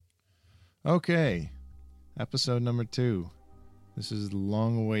Okay, episode number 2. This is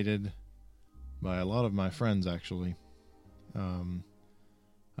long awaited by a lot of my friends, actually.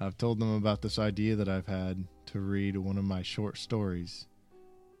 I've told them about this idea that I've had to read one of my short stories.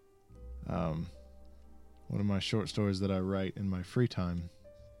 One of my short stories that I write in my free time.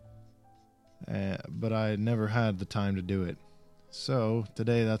 But I never had the time to do it. So,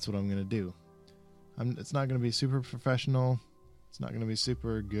 today that's what I'm going to do. It's not going to be super professional. It's not going to be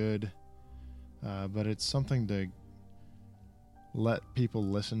super good. But it's something to let people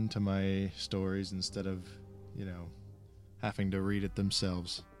listen to my stories instead of, having to read it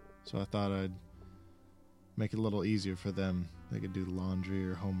themselves. So I thought I'd make it a little easier for them. They could do laundry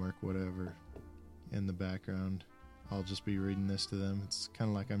or homework, whatever, in the background. I'll just be reading this to them. It's kind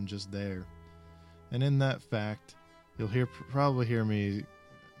of like I'm just there. And in that fact, you'll probably hear me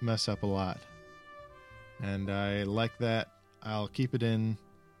mess up a lot. And I like that. I'll keep it in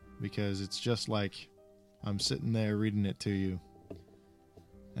because it's just like I'm sitting there reading it to you.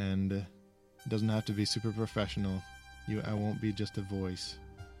 And it doesn't have to be super professional. I won't be just a voice.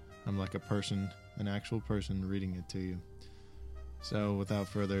 I'm like a person, an actual person reading it to you. So without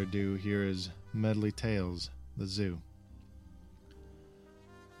further ado, here is Medley Tales, The Zoo.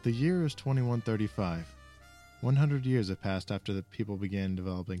 The year is 2135. 100 years have passed after the people began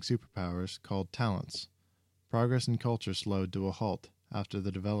developing superpowers called talents. Progress in culture slowed to a halt after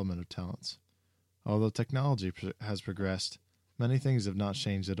the development of talents. Although technology has progressed, many things have not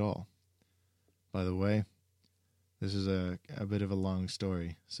changed at all. By the way, this is a bit of a long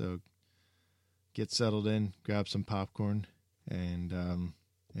story, so get settled in, grab some popcorn, and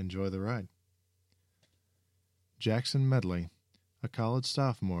enjoy the ride. Jackson Medley, a college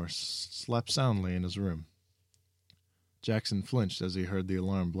sophomore, slept soundly in his room. Jackson flinched as he heard the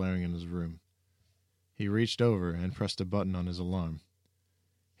alarm blaring in his room. He reached over and pressed a button on his alarm.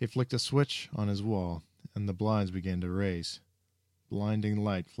 He flicked a switch on his wall, and the blinds began to raise. Blinding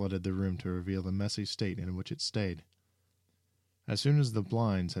light flooded the room to reveal the messy state in which it stayed. As soon as the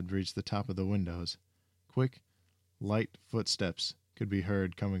blinds had reached the top of the windows, quick, light footsteps could be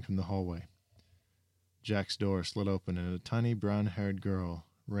heard coming from the hallway. Jack's door slid open and a tiny brown-haired girl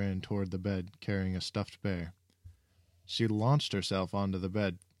ran toward the bed carrying a stuffed bear. She launched herself onto the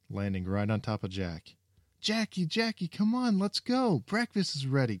bed, landing right on top of Jack. Jackie, come on, let's go. Breakfast is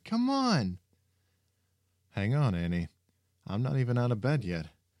ready. Come on. Hang on, Annie. I'm not even out of bed yet.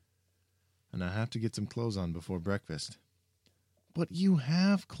 And I have to get some clothes on before breakfast. But you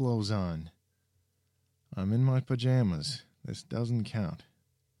have clothes on. I'm in my pajamas. This doesn't count.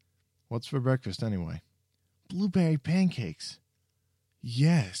 What's for breakfast anyway? Blueberry pancakes.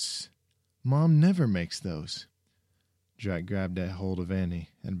 Yes. Mom never makes those. Jack grabbed a hold of Annie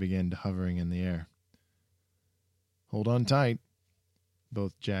and began hovering in the air. Hold on tight.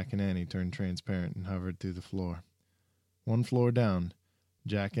 Both Jack and Annie turned transparent and hovered through the floor. One floor down,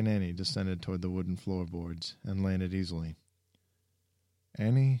 Jack and Annie descended toward the wooden floorboards and landed easily.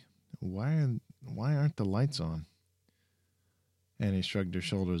 Annie, why aren't the lights on? Annie shrugged her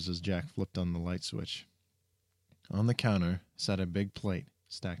shoulders as Jack flipped on the light switch. On the counter sat a big plate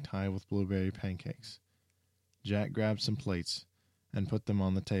stacked high with blueberry pancakes. Jack grabbed some plates and put them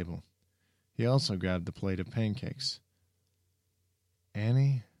on the table. He also grabbed the plate of pancakes.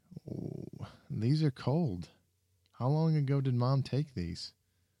 Annie, these are cold. How long ago did Mom take these?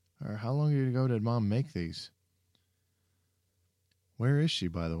 Or how long ago did Mom make these? Where is she,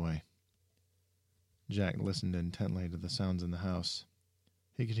 by the way? Jack listened intently to the sounds in the house.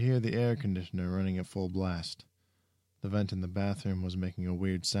 He could hear the air conditioner running at full blast. The vent in the bathroom was making a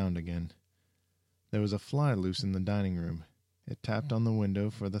weird sound again. There was a fly loose in the dining room. It tapped on the window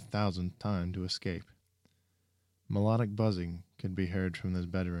for the 1,000th time to escape. Melodic buzzing could be heard from his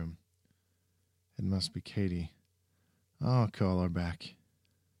bedroom. It must be Katie. I'll call her back.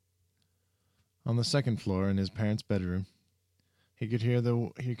 On the second floor in his parents' bedroom, he could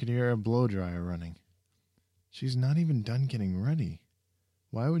hear a blow dryer running. She's not even done getting ready.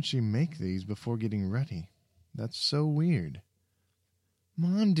 Why would she make these before getting ready? That's so weird.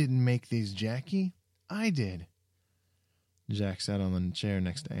 Mom didn't make these, Jackie. I did. Jack sat on the chair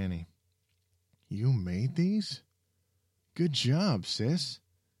next to Annie. You made these? Good job, sis.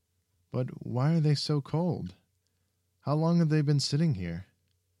 But why are they so cold? How long have they been sitting here?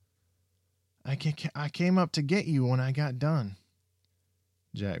 I came up to get you when I got done.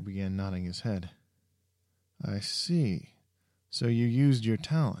 Jack began nodding his head. I see. So you used your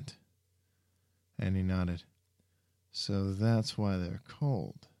talent. Annie nodded. So that's why they're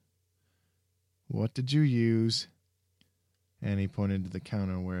cold. What did you use? Annie pointed to the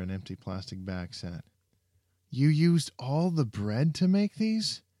counter where an empty plastic bag sat. You used all the bread to make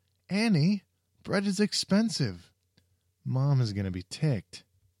these? Annie, bread is expensive. Mom is going to be ticked.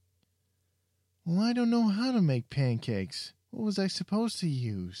 Well, I don't know how to make pancakes. What was I supposed to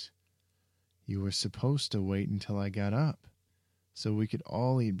use? You were supposed to wait until I got up, so we could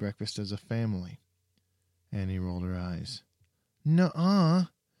all eat breakfast as a family. Annie rolled her eyes. Nuh-uh.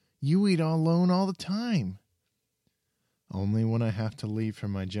 You eat all alone all the time. Only when I have to leave for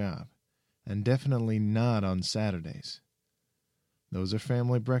my job, and definitely not on Saturdays. Those are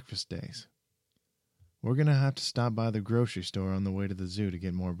family breakfast days. We're going to have to stop by the grocery store on the way to the zoo to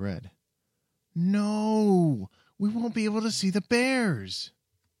get more bread. No! We won't be able to see the bears!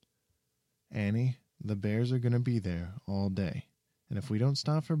 Annie, the bears are going to be there all day, and if we don't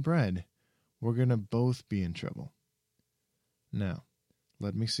stop for bread, we're going to both be in trouble. Now,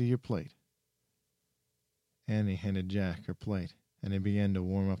 let me see your plate. Annie handed Jack her plate, and he began to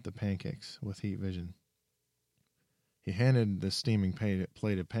warm up the pancakes with heat vision. He handed the steaming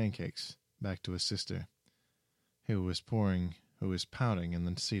plate of pancakes back to his sister, who was pouting in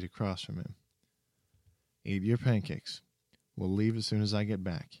the seat across from him. Eat your pancakes. We'll leave as soon as I get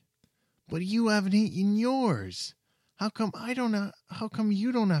back. But you haven't eaten yours. How come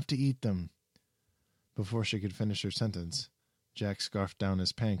you don't have to eat them? Before she could finish her sentence, Jack scarfed down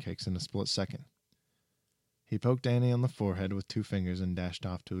his pancakes in a split second. He poked Annie on the forehead with 2 fingers and dashed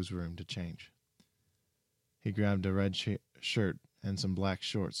off to his room to change. He grabbed a red shirt and some black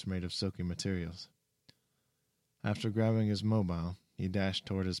shorts made of silky materials. After grabbing his mobile, he dashed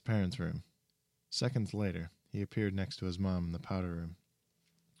toward his parents' room. Seconds later, he appeared next to his mom in the powder room.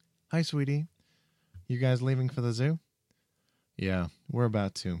 Hi, sweetie. You guys leaving for the zoo? Yeah, we're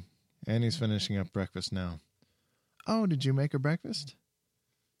about to. Annie's finishing up breakfast now. Oh, did you make her breakfast?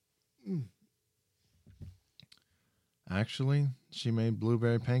 Actually, she made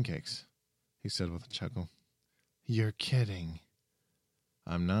blueberry pancakes, he said with a chuckle. You're kidding.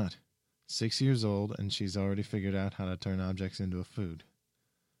 I'm not. 6 years old, and she's already figured out how to turn objects into a food.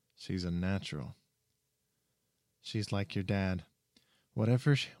 She's a natural. She's like your dad.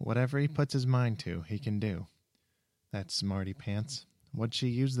 Whatever he puts his mind to, he can do. That smarty pants. What'd she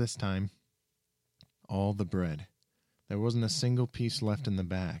use this time? All the bread. There wasn't a single piece left in the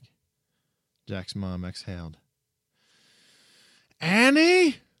bag. Jack's mom exhaled.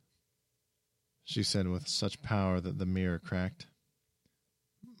 Annie? She said with such power that the mirror cracked.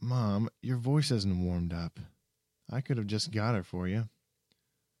 Mom, your voice isn't warmed up. I could have just got her for you.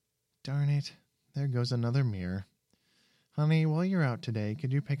 Darn it. There goes another mirror. Honey, while you're out today,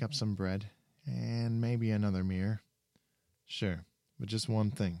 could you pick up some bread? And maybe another mirror? Sure, but just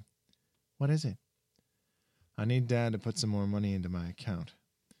one thing. What is it? I need Dad to put some more money into my account.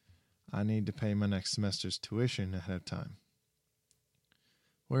 I need to pay my next semester's tuition ahead of time.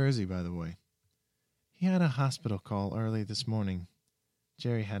 Where is he, by the way? He had a hospital call early this morning.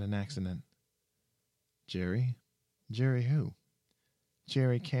 Jerry had an accident. Jerry? Jerry who?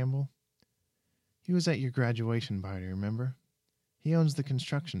 Jerry Campbell. He was at your graduation party, remember? He owns the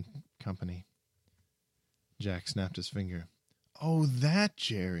construction company. Jack snapped his finger. Oh, that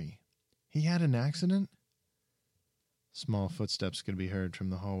Jerry. He had an accident? Small footsteps could be heard from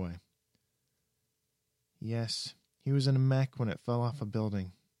the hallway. Yes, he was in a mech when it fell off a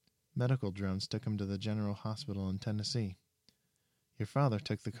building. Medical drones took him to the General Hospital in Tennessee. Your father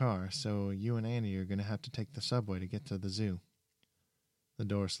took the car, so you and Annie are going to have to take the subway to get to the zoo. The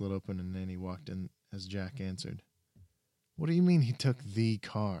door slid open and Annie walked in as Jack answered. What do you mean he took the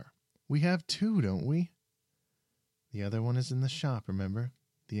car? We have 2, don't we? The other one is in the shop, remember?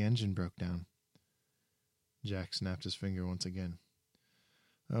 The engine broke down. Jack snapped his finger once again.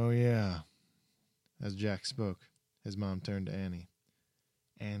 Oh, yeah. As Jack spoke, his mom turned to Annie.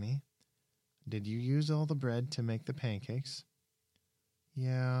 Annie, did you use all the bread to make the pancakes?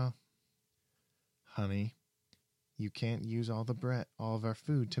 Yeah. Honey, you can't use all of our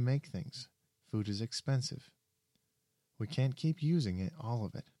food to make things. Food is expensive. We can't keep using it, all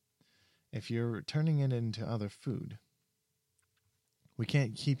of it. If you're turning it into other food. We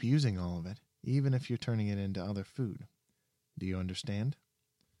can't keep using all of it, even if you're turning it into other food. Do you understand?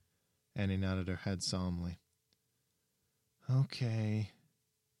 Annie nodded her head solemnly. Okay.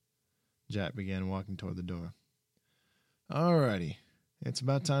 Jack began walking toward the door. All righty. It's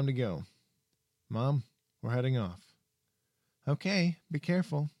about time to go. Mom, we're heading off. Okay, be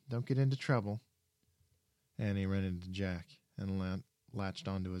careful. Don't get into trouble. Annie ran into Jack and latched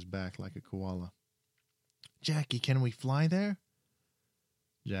onto his back like a koala. Jackie, can we fly there?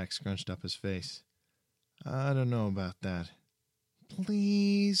 Jack scrunched up his face. I don't know about that.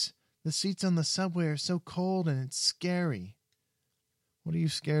 Please. The seats on the subway are so cold and it's scary. What are you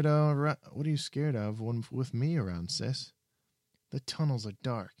scared of with me around, sis? The tunnels are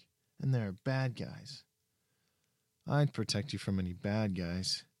dark. and there are bad guys. I'd protect you from any bad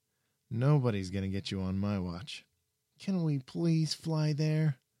guys. Nobody's going to get you on my watch. Can we please fly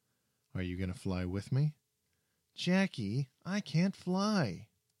there? Are you going to fly with me? Jackie, I can't fly.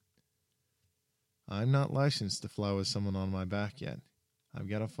 I'm not licensed to fly with someone on my back yet. I've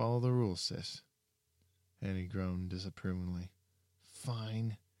got to follow the rules, sis. Annie groaned disapprovingly.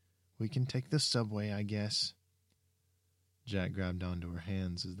 Fine. We can take the subway, I guess. Jack grabbed onto her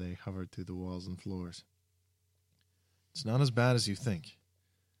hands as they hovered through the walls and floors. It's not as bad as you think.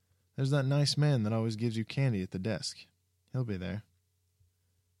 There's that nice man that always gives you candy at the desk. He'll be there.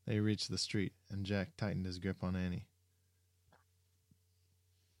 They reached the street, and Jack tightened his grip on Annie.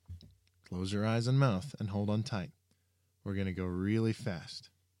 Close your eyes and mouth and hold on tight. We're going to go really fast.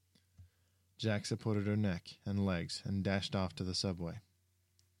 Jack supported her neck and legs and dashed off to the subway.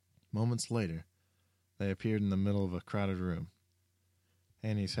 Moments later, they appeared in the middle of a crowded room.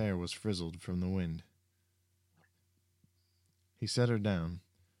 Annie's hair was frizzled from the wind. He set her down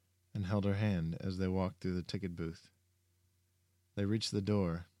and held her hand as they walked through the ticket booth. They reached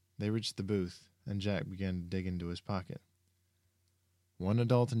the booth, and Jack began to dig into his pocket. 1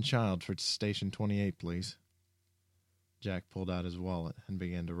 adult and child for Station 28, please. Jack pulled out his wallet and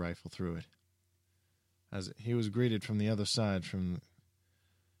began to rifle through it. As he was greeted from the other side of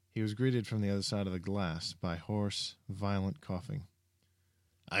the glass by hoarse, violent coughing.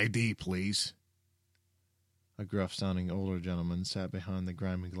 ID, please. A gruff-sounding older gentleman sat behind the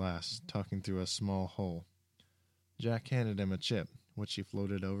grimy glass, talking through a small hole. Jack handed him a chip, which he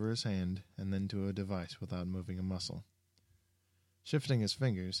floated over his hand and then to a device without moving a muscle. Shifting his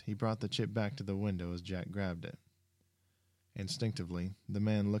fingers, he brought the chip back to the window as Jack grabbed it. Instinctively, the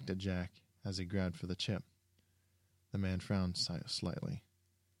man looked at Jack as he grabbed for the chip. The man frowned slightly.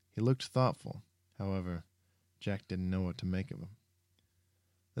 He looked thoughtful. However, Jack didn't know what to make of him.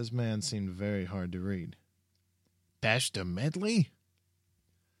 This man seemed very hard to read. Pastor Medley?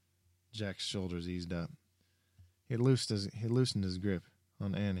 Jack's shoulders eased up. He loosened his grip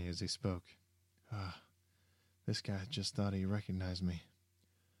on Annie as he spoke. This guy just thought he recognized me.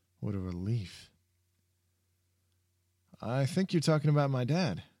 What a relief. I think you're talking about my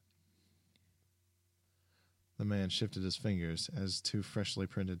dad. The man shifted his fingers as 2 freshly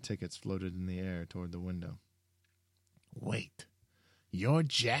printed tickets floated in the air toward the window. Wait, you're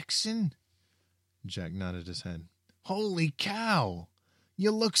Jackson? Jack nodded his head. Holy cow!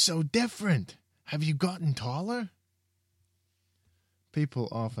 You look so different. Have you gotten taller? People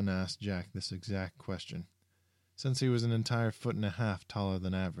often asked Jack this exact question. Since he was an entire 1.5 feet taller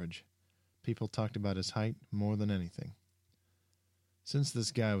than average, people talked about his height more than anything. Since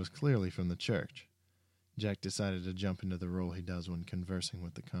this guy was clearly from the church, Jack decided to jump into the role he does when conversing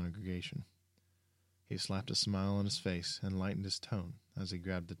with the congregation. He slapped a smile on his face and lightened his tone as he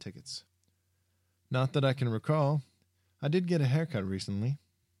grabbed the tickets. Not that I can recall. I did get a haircut recently.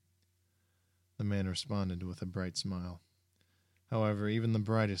 The man responded with a bright smile. However, even the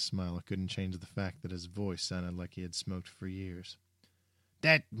brightest smile couldn't change the fact that his voice sounded like he had smoked for years.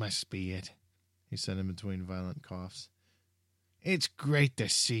 That must be it, he said in between violent coughs. It's great to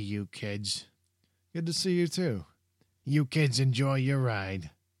see you kids. Good to see you too. You kids enjoy your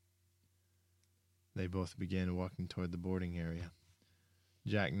ride. They both began walking toward the boarding area.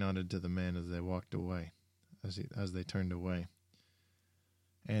 Jack nodded to the man as they walked away. As they turned away,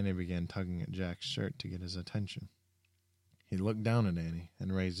 Annie began tugging at Jack's shirt to get his attention. He looked down at Annie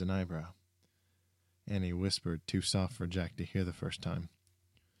and raised an eyebrow. Annie whispered, too soft for Jack to hear the first time.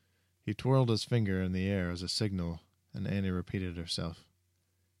 He twirled his finger in the air as a signal, and Annie repeated herself.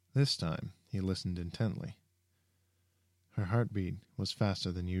 This time, he listened intently. Her heartbeat was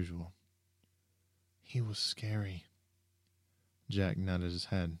faster than usual. He was scary. Jack nodded his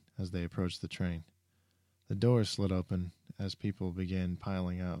head as they approached the train. The doors slid open as people began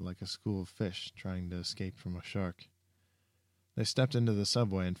piling out like a school of fish trying to escape from a shark. They stepped into the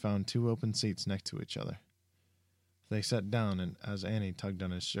subway and found 2 open seats next to each other. They sat down and as Annie tugged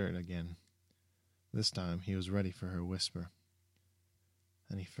on his shirt again. This time he was ready for her whisper.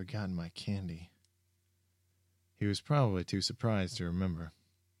 And he forgot my candy. He was probably too surprised to remember.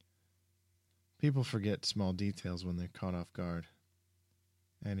 People forget small details when they're caught off guard.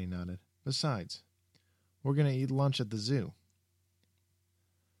 Annie nodded. Besides, we're going to eat lunch at the zoo.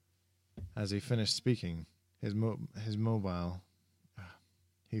 As he finished speaking, he felt his mobile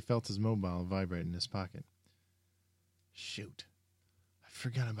vibrate in his pocket. Shoot, I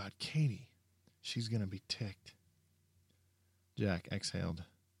forgot about Katie. She's going to be ticked. Jack exhaled.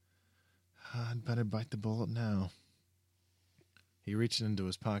 I'd better bite the bullet now. He reached into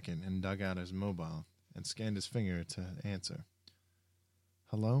his pocket and dug out his mobile and scanned his finger to answer.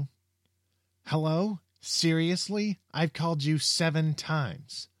 Hello? Hello? Seriously? I've called you 7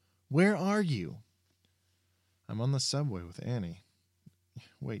 times. Where are you? I'm on the subway with Annie.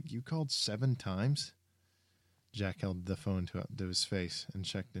 Wait, you called 7 times? Jack held the phone to his face and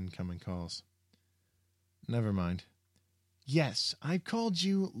checked incoming calls. Never mind. Yes, I've called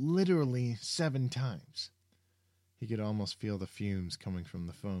you literally 7 times. He could almost feel the fumes coming from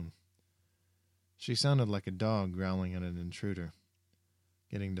the phone. She sounded like a dog growling at an intruder.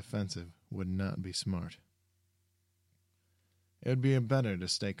 Getting defensive would not be smart. It would be better to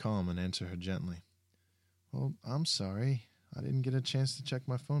stay calm and answer her gently. Well, I'm sorry. I didn't get a chance to check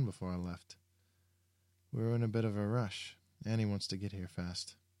my phone before I left. We were in a bit of a rush. Annie wants to get here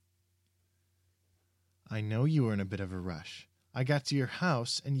fast. I know you were in a bit of a rush. I got to your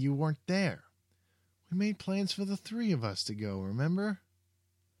house and you weren't there. We made plans for the 3 of us to go, remember?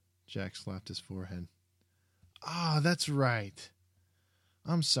 Jack slapped his forehead. Ah, that's right.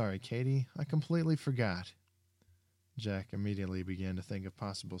 I'm sorry, Katie. I completely forgot. Jack immediately began to think of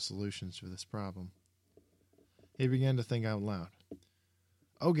possible solutions for this problem. He began to think out loud.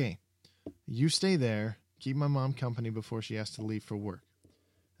 Okay, you stay there, keep my mom company before she has to leave for work.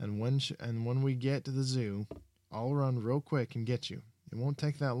 And when we get to the zoo, I'll run real quick and get you. It won't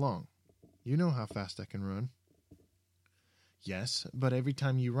take that long. You know how fast I can run. Yes, but every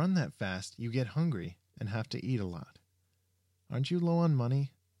time you run that fast, you get hungry and have to eat a lot. Aren't you low on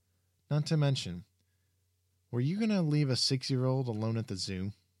money? Not to mention, were you going to leave a 6-year-old alone at the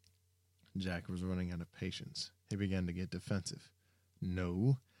zoo? Jack was running out of patience. He began to get defensive.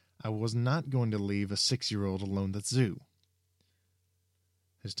 No, I was not going to leave a 6-year-old alone at the zoo.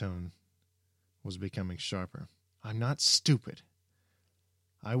 His tone was becoming sharper. I'm not stupid.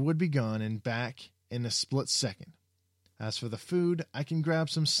 I would be gone and back in a split second. As for the food, I can grab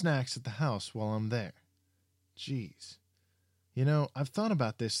some snacks at the house while I'm there. Jeez. You know, I've thought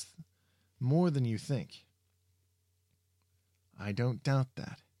about this more than you think. I don't doubt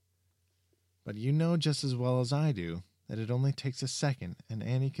that. But you know just as well as I do that it only takes a second and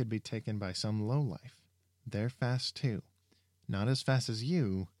Annie could be taken by some lowlife. They're fast too. Not as fast as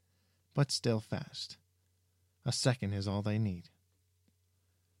you, but still fast. A second is all they need.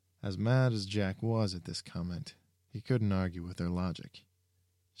 As mad as Jack was at this comment, he couldn't argue with her logic.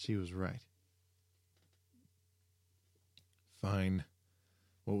 She was right. Fine.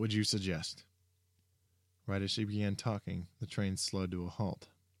 What would you suggest? Right as she began talking, the train slowed to a halt.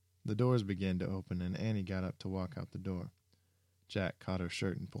 The doors began to open, and Annie got up to walk out the door. Jack caught her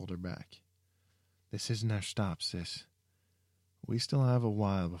shirt and pulled her back. This isn't our stop, sis. We still have a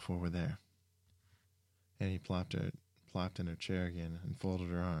while before we're there. Annie plopped in her chair again and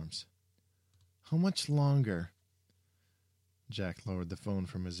folded her arms. How much longer? Jack lowered the phone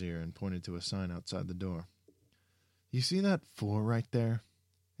from his ear and pointed to a sign outside the door. You see that 4 right there?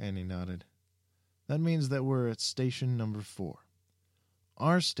 Annie nodded. That means that we're at station number 4.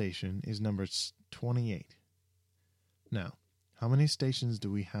 Our station is number 28. Now, how many stations do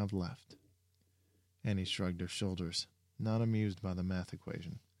we have left? Annie shrugged her shoulders, not amused by the math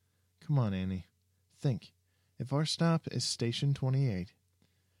equation. Come on, Annie. Think. If our stop is station 28,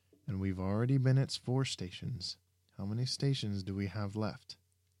 and we've already been at 4 stations, how many stations do we have left?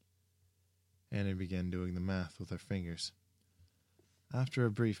 Annie began doing the math with her fingers. After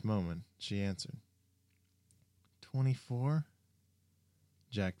a brief moment, she answered. 24?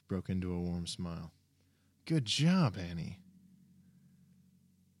 Jack broke into a warm smile. Good job, Annie.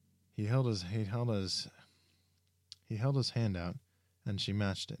 He held his hand out, and she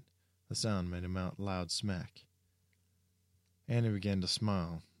matched it. The sound made a loud smack. Annie began to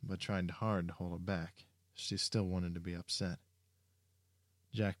smile, but tried hard to hold it back. She still wanted to be upset.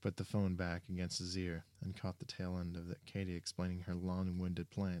 Jack put the phone back against his ear and caught the tail end of Katie explaining her long-winded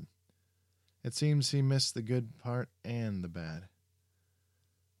plan. It seems he missed the good part and the bad.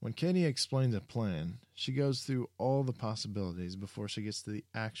 When Katie explains a plan, she goes through all the possibilities before she gets to the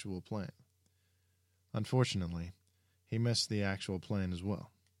actual plan. Unfortunately, he missed the actual plan as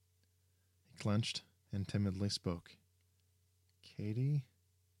well. He clenched and timidly spoke. Katie?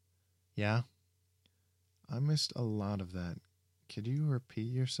 Yeah? I missed a lot of that. Could you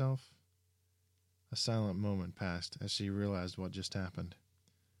repeat yourself? A silent moment passed as she realized what just happened.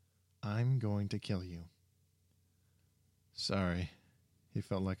 I'm going to kill you. Sorry. He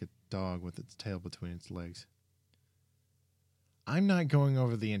felt like a dog with its tail between its legs. I'm not going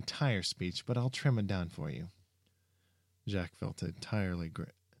over the entire speech, but I'll trim it down for you. Jack felt eternally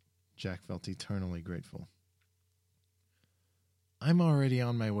grateful. I'm already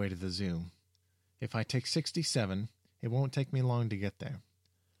on my way to the zoo. If I take 67, it won't take me long to get there.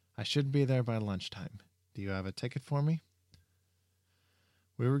 I should be there by lunchtime. Do you have a ticket for me?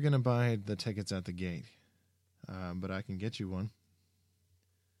 We were going to buy the tickets at the gate, but I can get you one.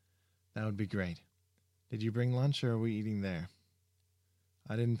 That would be great. Did you bring lunch or are we eating there?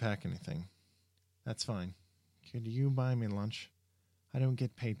 I didn't pack anything. That's fine. Could you buy me lunch? I don't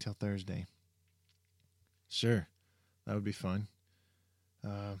get paid till Thursday. Sure, that would be fine.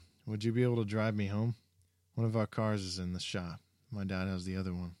 Would you be able to drive me home? One of our cars is in the shop. My dad has the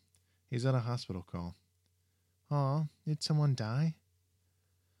other one. He's at a hospital call. Aw, did someone die?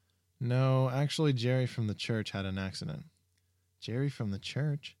 No, actually Jerry from the church had an accident. Jerry from the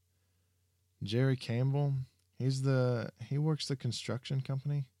church? Jerry Campbell? He works the construction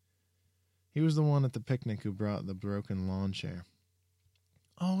company. He was the one at the picnic who brought the broken lawn chair.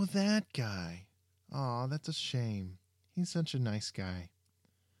 Oh, that guy. Aw, that's a shame. He's such a nice guy.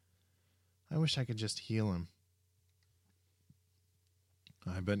 I wish I could just heal him.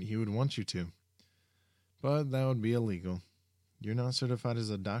 I bet he would want you to. But that would be illegal. You're not certified as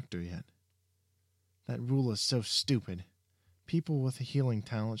a doctor yet. That rule is so stupid. People with a healing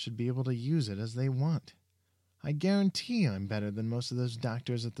talent should be able to use it as they want. I guarantee I'm better than most of those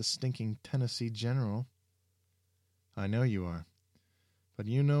doctors at the stinking Tennessee General. I know you are. But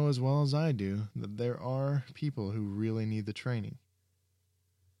you know as well as I do that there are people who really need the training.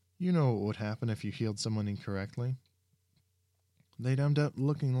 You know what would happen if you healed someone incorrectly? They'd end up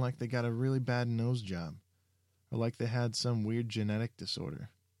looking like they got a really bad nose job, or like they had some weird genetic disorder.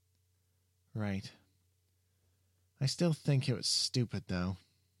 Right. I still think it was stupid, though.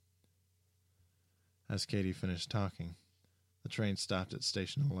 As Katie finished talking, the train stopped at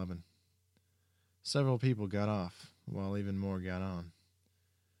Station 11. Several people got off, while even more got on.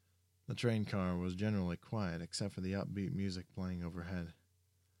 The train car was generally quiet, except for the upbeat music playing overhead.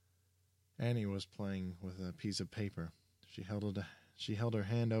 Annie was playing with a piece of paper. She held her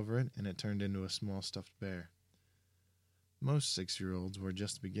hand over it, and it turned into a small stuffed bear. Most 6-year-olds were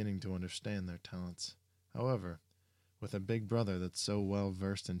just beginning to understand their talents. However, with a big brother that's so well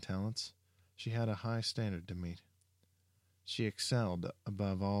versed in talents, she had a high standard to meet. She excelled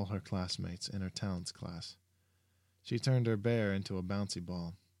above all her classmates in her talents class. She turned her bear into a bouncy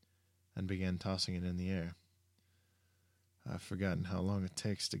ball and began tossing it in the air. I've forgotten how long it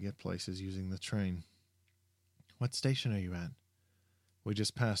takes to get places using the train. What station are you at? We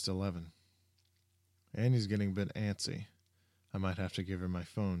just passed 11. Annie's getting a bit antsy. I might have to give her my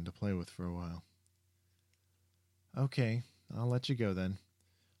phone to play with for a while. Okay, I'll let you go then.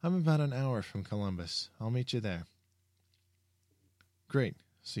 I'm about an hour from Columbus. I'll meet you there. Great.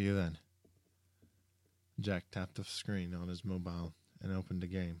 See you then. Jack tapped the screen on his mobile and opened a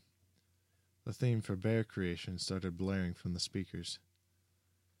game. The theme for Bear Creation started blaring from the speakers.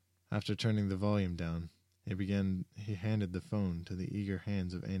 After turning the volume down, he handed the phone to the eager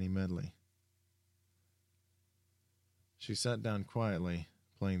hands of Annie Medley. She sat down quietly,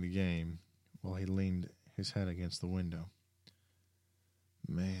 playing the game, while he leaned his head against the window.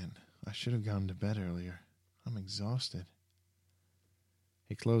 Man, I should have gone to bed earlier. I'm exhausted.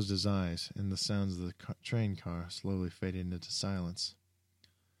 He closed his eyes, and the sounds of the train car slowly faded into silence.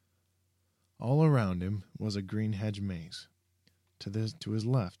 All around him was a green hedge maze. To his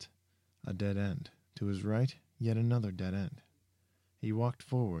left, a dead end. To his right, yet another dead end. He walked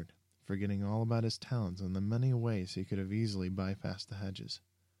forward, forgetting all about his talents and the many ways he could have easily bypassed the hedges.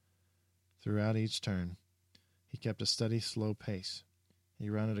 Throughout each turn, he kept a steady, slow pace.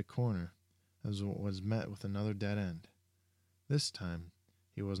 He rounded a corner and was met with another dead end. This time,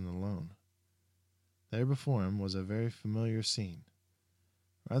 he wasn't alone. There before him was a very familiar scene,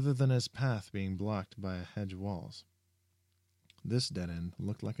 rather than his path being blocked by hedge walls. This dead end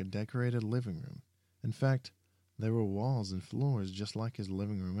looked like a decorated living room. In fact, there were walls and floors just like his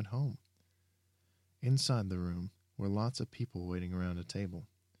living room at home. Inside the room were lots of people waiting around a table.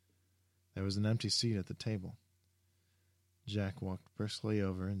 There was an empty seat at the table. Jack walked briskly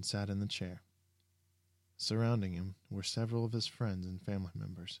over and sat in the chair. Surrounding him were several of his friends and family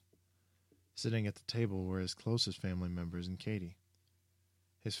members. Sitting at the table were his closest family members and Katie.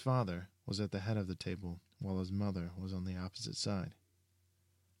 His father was at the head of the table, while his mother was on the opposite side.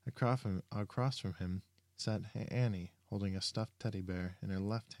 Across from him sat Annie, holding a stuffed teddy bear in her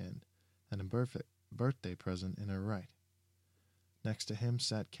left hand and a birthday present in her right. Next to him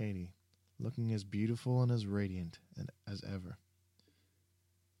sat Katie, looking as beautiful and as radiant as ever.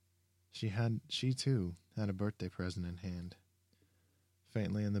 She too had a birthday present in hand.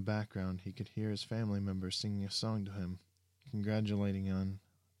 Faintly in the background, he could hear his family members singing a song to him, congratulating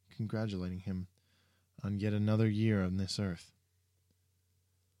him on yet another year on this earth.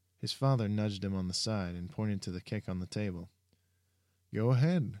 His father nudged him on the side and pointed to the cake on the table. Go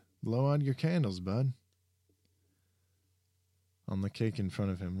ahead, blow out your candles, bud. On the cake in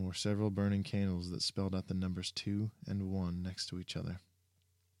front of him were several burning candles that spelled out the numbers 2 and 1 next to each other.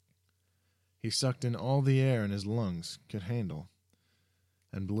 He sucked in all the air in his lungs could handle,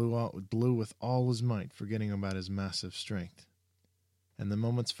 and blew with all his might, forgetting about his massive strength. In the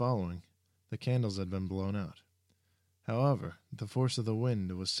moments following, the candles had been blown out. However, the force of the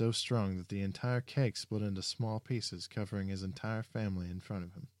wind was so strong that the entire cake split into small pieces, covering his entire family in front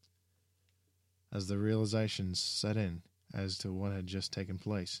of him. As the realization set in as to what had just taken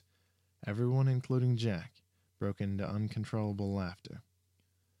place, everyone, including Jack, broke into uncontrollable laughter.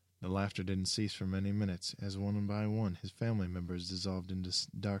 The laughter didn't cease for many minutes, as one by one his family members dissolved into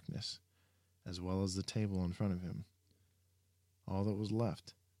darkness, as well as the table in front of him. All that was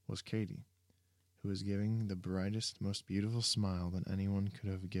left was Katie, who was giving the brightest, most beautiful smile that anyone could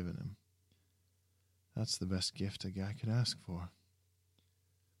have given him. That's the best gift a guy could ask for.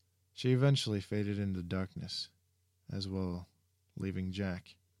 She eventually faded into darkness, as well, leaving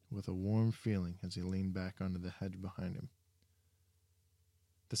Jack with a warm feeling as he leaned back onto the hedge behind him.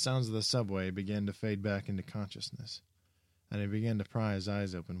 The sounds of the subway began to fade back into consciousness, and he began to pry his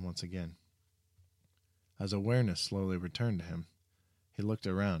eyes open once again. As awareness slowly returned to him, he looked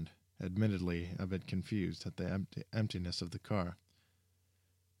around, admittedly a bit confused at the emptiness of the car.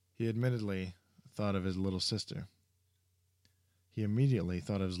 He immediately thought of his little sister and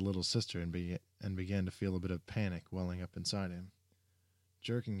began to feel a bit of panic welling up inside him.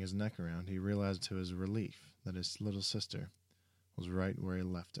 Jerking his neck around, he realized to his relief that his little sister was right where he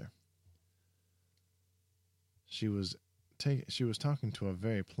left her. She was talking to a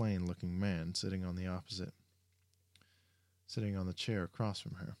very plain-looking man sitting on the chair across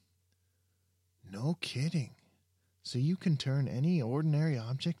from her. "No kidding. So you can turn any ordinary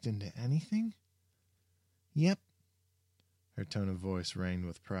object into anything?" "Yep." Her tone of voice rang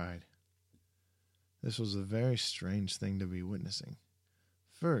with pride. This was a very strange thing to be witnessing.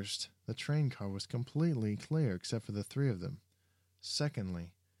 First, the train car was completely clear except for the three of them.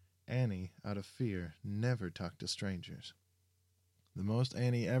 Secondly, Annie, out of fear, never talked to strangers. The most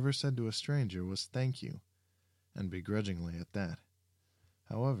Annie ever said to a stranger was "thank you," and begrudgingly at that.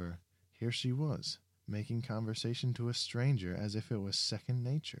 However, here she was, making conversation to a stranger as if it was second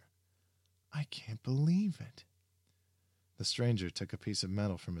nature. I can't believe it. The stranger took a piece of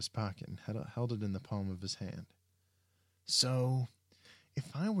metal from his pocket and held it in the palm of his hand. "So,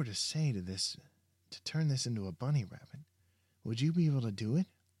 if I were to say to turn this into a bunny rabbit, would you be able to do it?"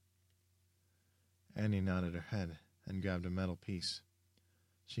 Annie nodded her head and grabbed a metal piece.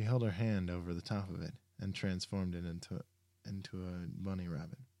 She held her hand over the top of it and transformed it into a bunny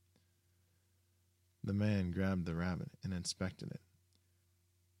rabbit. The man grabbed the rabbit and inspected it.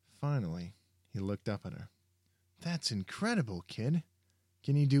 Finally, he looked up at her. "That's incredible, kid.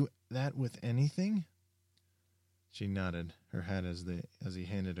 Can you do that with anything?" She nodded her head as he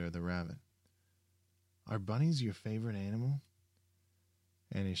handed her the rabbit. "Are bunnies your favorite animal?"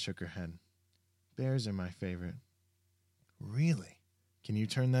 Annie shook her head. "Bears are my favorite." "Really? Can you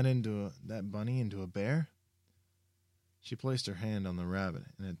turn that bunny into a bear?" She placed her hand on the rabbit,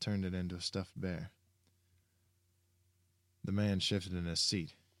 and it turned it into a stuffed bear. The man shifted in his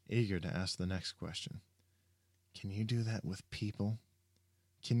seat, eager to ask the next question. "Can you do that with people?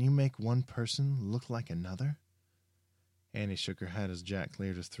 Can you make one person look like another?" Annie shook her head as Jack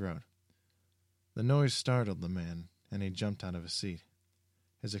cleared his throat. The noise startled the man, and he jumped out of his seat.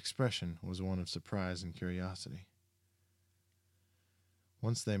 His expression was one of surprise and curiosity.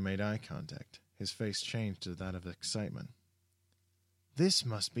 Once they made eye contact, his face changed to that of excitement. "This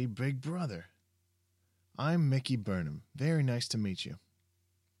must be Big Brother. I'm Mickey Burnham. Very nice to meet you."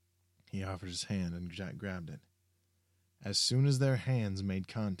 He offered his hand, and Jack grabbed it. As soon as their hands made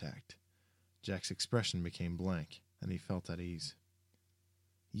contact, Jack's expression became blank, and he felt at ease.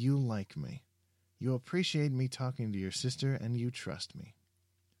 "You like me. You appreciate me talking to your sister, and you trust me."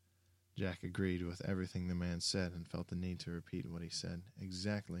 Jack agreed with everything the man said and felt the need to repeat what he said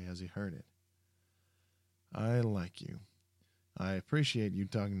exactly as he heard it. "I like you. I appreciate you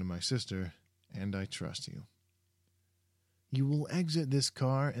talking to my sister, and I trust you." "You will exit this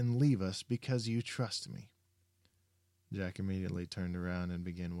car and leave us because you trust me." Jack immediately turned around and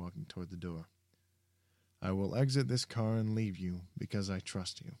began walking toward the door. "I will exit this car and leave you because I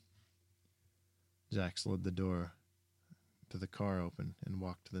trust you." Jack slid the door to the car open and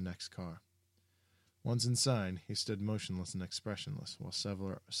walked to the next car. Once inside, he stood motionless and expressionless, while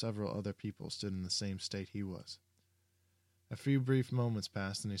several other people stood in the same state he was. A few brief moments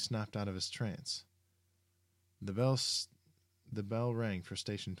passed, and he snapped out of his trance. The bell rang for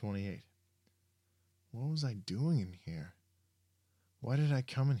Station 28. What was I doing in here? Why did I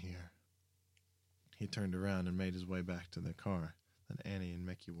come in here? he turned around and made his way back to the car that Annie and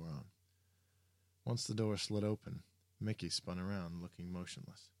Mickey were on. Once the door slid open, Mickey spun around, looking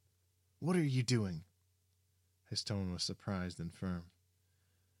motionless. "What are you doing?" His tone was surprised and firm.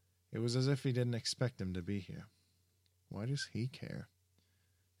 It was as if he didn't expect him to be here. Why does he care?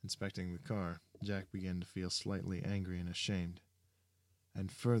 Inspecting the car, Jack began to feel slightly angry and ashamed.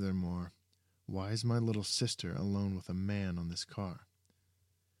 And furthermore, why is my little sister alone with a man on this car?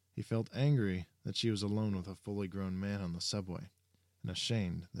 He felt angry that she was alone with a fully grown man on the subway, and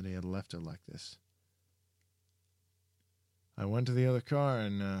ashamed that he had left her like this. "I went to the other car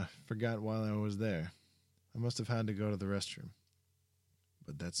and forgot while I was there. I must have had to go to the restroom.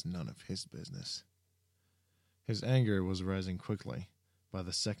 But that's none of his business." His anger was rising quickly by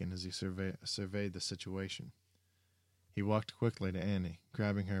the second as he surveyed the situation. He walked quickly to Annie,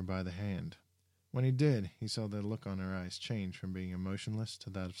 grabbing her by the hand. When he did, he saw the look on her eyes change from being emotionless to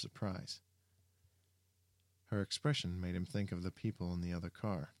that of surprise. Her expression made him think of the people in the other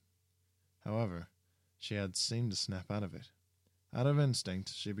car. However, she had seemed to snap out of it. Out of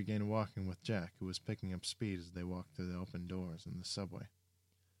instinct, she began walking with Jack, who was picking up speed as they walked through the open doors in the subway.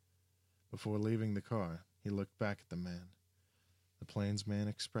 Before leaving the car, he looked back at the man. The plain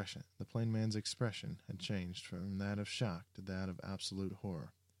man's expression had changed from that of shock to that of absolute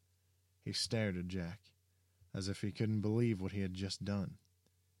horror. He stared at Jack, as if he couldn't believe what he had just done.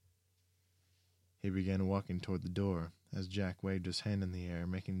 He began walking toward the door, as Jack waved his hand in the air,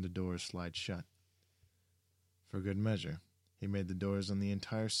 making the doors slide shut. For good measure, he made the doors on the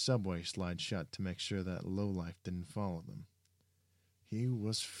entire subway slide shut to make sure that lowlife didn't follow them. He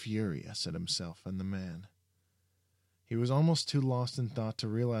was furious at himself and the man. He was almost too lost in thought to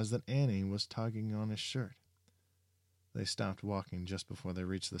realize that Annie was tugging on his shirt. They stopped walking just before they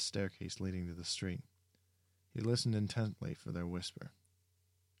reached the staircase leading to the street. He listened intently for her whisper.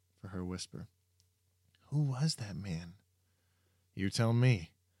 "Who was that man?" "You tell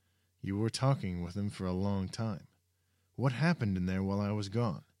me. You were talking with him for a long time. What happened in there while I was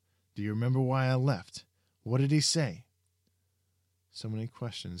gone? Do you remember why I left? What did he say?" So many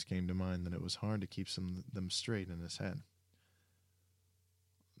questions came to mind that it was hard to keep them straight in his head.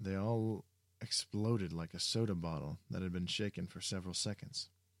 They all exploded like a soda bottle that had been shaken for several seconds.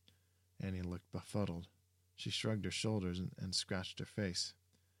 Annie looked befuddled. She shrugged her shoulders and scratched her face.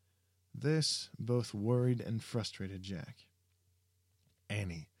 This both worried and frustrated Jack.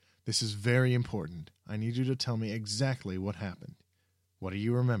 "Annie, this is very important. I need you to tell me exactly what happened. What do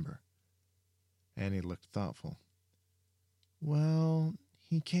you remember?" Annie looked thoughtful. "Well,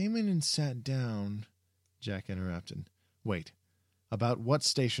 he came in and sat down," Jack interrupted. "Wait. About what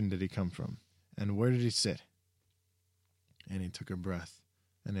station did he come from? And where did he sit?" Annie took her breath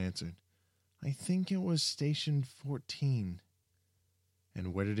and answered, "I think it was station 14.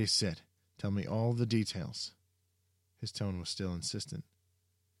 "And where did he sit? Tell me all the details." His tone was still insistent.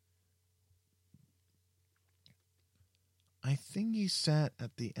 "I think he sat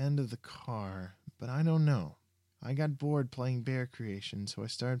at the end of the car, but I don't know. I got bored playing Bear Creation, so I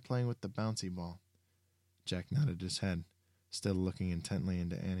started playing with the bouncy ball." Jack nodded his head, still looking intently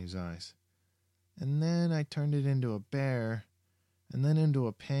into Annie's eyes. "And then I turned it into a bear, and then into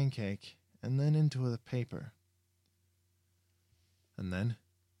a pancake, and then into the paper." "And then?"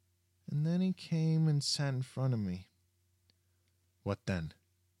 "And then he came and sat in front of me." "What then?"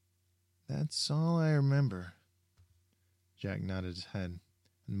 "That's all I remember." Jack nodded his head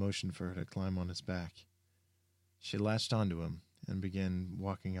and motioned for her to climb on his back. She latched onto him and began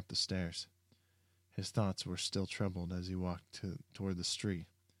walking up the stairs. His thoughts were still troubled as he walked toward the street.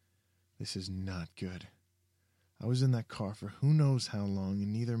 This is not good. I was in that car for who knows how long,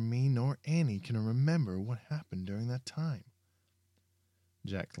 and neither me nor Annie can remember what happened during that time.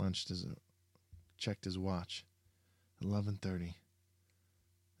 Jack checked his watch. 11:30.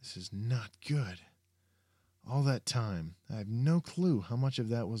 This is not good. All that time, I have no clue how much of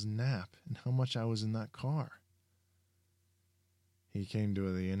that was nap and how much I was in that car. He came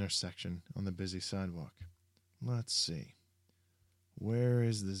to the intersection on the busy sidewalk. Let's see. Where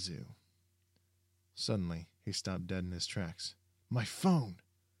is the zoo? Suddenly, he stopped dead in his tracks. My phone!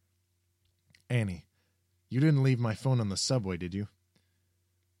 Annie, you didn't leave my phone on the subway, did you?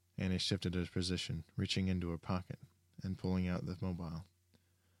 Annie shifted her position, reaching into her pocket and pulling out the mobile.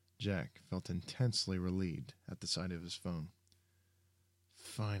 Jack felt intensely relieved at the sight of his phone.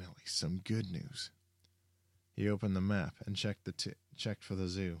 Finally, some good news. He opened the map and checked for the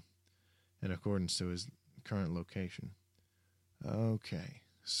zoo, in accordance to his current location. Okay,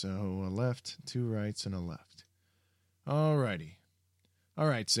 so a left, 2 rights, and a left. Alrighty.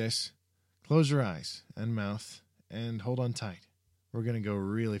 Alright, sis. Close your eyes and mouth and hold on tight. We're going to go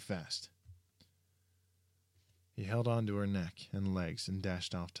really fast. He held on to her neck and legs and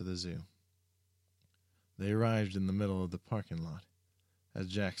dashed off to the zoo. They arrived in the middle of the parking lot. As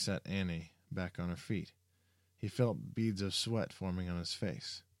Jack set Annie back on her feet, he felt beads of sweat forming on his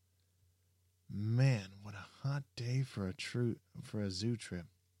face. Man, what a hot day for a zoo trip.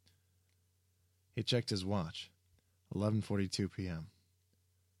 He checked his watch. 11:42 p.m.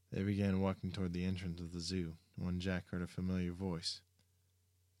 They began walking toward the entrance of the zoo when Jack heard a familiar voice.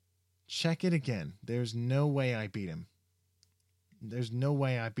 Check it again. There's no way I beat him. There's no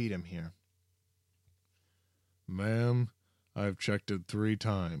way I beat him here. Ma'am, I've checked it 3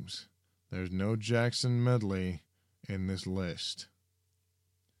 times. There's no Jackson Medley in this list.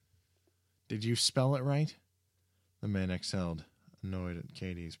 Did you spell it right? The man exhaled, annoyed at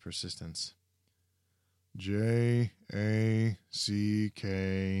Katie's persistence. Jackson.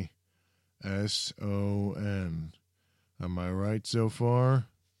 Am I right so far?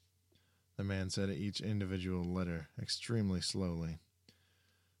 The man said each individual letter extremely slowly.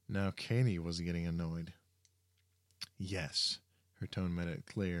 Now Katie was getting annoyed. Yes, her tone made it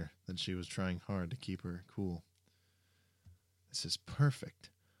clear that she was trying hard to keep her cool. This is perfect.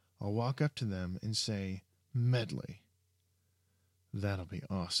 I'll walk up to them and say, Medley. That'll be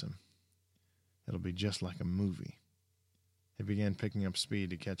awesome. It'll be just like a movie. He began picking up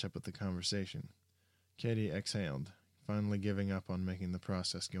speed to catch up with the conversation. Katie exhaled, finally giving up on making the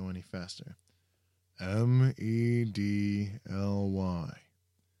process go any faster. Medly.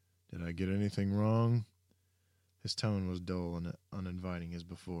 Did I get anything wrong? His tone was dull and uninviting as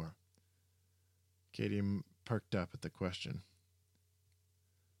before. Katie perked up at the question.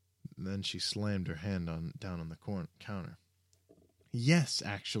 Then she slammed her hand down on the counter. Yes,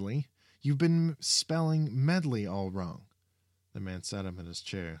 actually. You've been spelling medley all wrong. The man sat up in his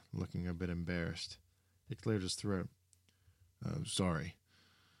chair, looking a bit embarrassed. He cleared his throat. Sorry.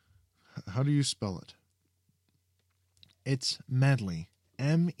 How do you spell it? It's medley.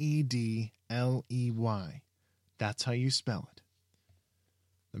 Medley. That's how you spell it.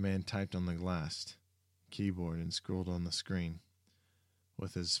 The man typed on the glass keyboard and scrolled on the screen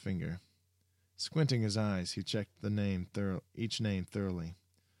with his finger. Squinting his eyes, he checked each name thoroughly.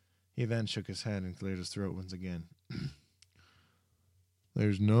 He then shook his head and cleared his throat once again.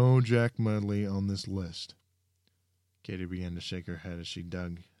 There's no Jack Medley on this list. Katie began to shake her head as she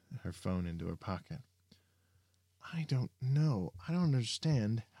dug her phone into her pocket. I don't know. I don't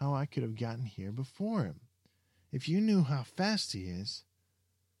understand how I could have gotten here before him. If you knew how fast he is.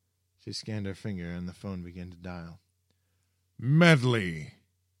 She scanned her finger and the phone began to dial. Medley!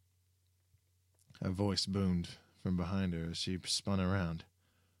 A voice boomed from behind her as she spun around.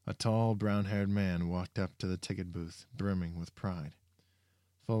 A tall, brown-haired man walked up to the ticket booth, brimming with pride,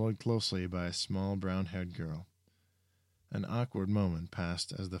 followed closely by a small, brown-haired girl. An awkward moment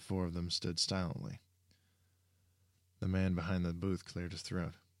passed as the 4 of them stood silently. The man behind the booth cleared his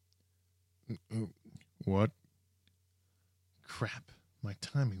throat. What? Crap, my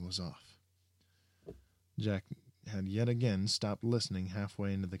timing was off. Jack had yet again stopped listening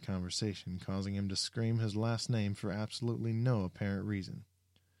halfway into the conversation, causing him to scream his last name for absolutely no apparent reason.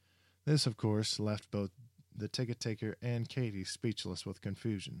 This, of course, left both the ticket-taker and Katie speechless with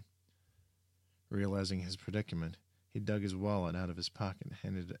confusion. Realizing his predicament, he dug his wallet out of his pocket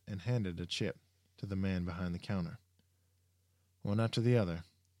and handed a chip to the man behind the counter. One after the other,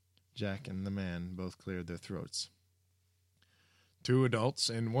 Jack and the man both cleared their throats. 2 adults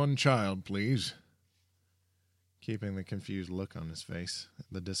and 1 child, please. Keeping the confused look on his face,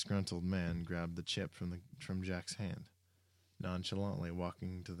 the disgruntled man grabbed the chip from Jack's hand, nonchalantly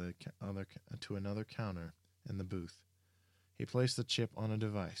walking to another counter in the booth. He placed the chip on a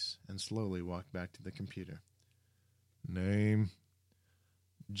device and slowly walked back to the computer. Name?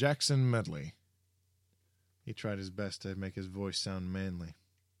 Jackson Medley. He tried his best to make his voice sound manly.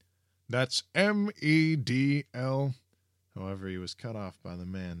 That's Medl. However, he was cut off by the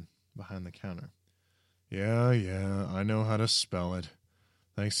man behind the counter. Yeah, I know how to spell it.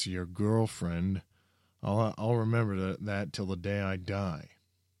 Thanks to your girlfriend. I'll remember that till the day I die.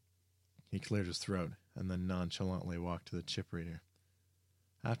 He cleared his throat and then nonchalantly walked to the chip reader.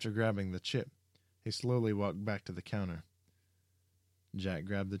 After grabbing the chip, he slowly walked back to the counter. Jack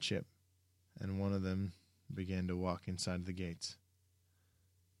grabbed the chip, and one of them began to walk inside the gates.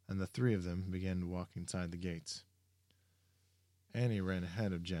 And the 3 of them began to walk inside the gates. Annie ran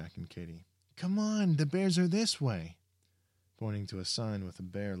ahead of Jack and Katie. Come on, the bears are this way. Pointing to a sign with a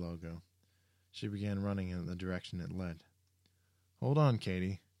bear logo, she began running in the direction it led. Hold on,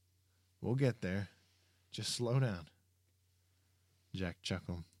 Katie. We'll get there. Just slow down. Jack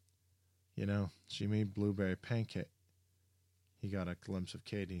chuckled. You know, she made blueberry pancake. He got a glimpse of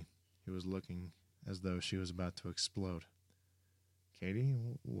Katie, who was looking as though she was about to explode.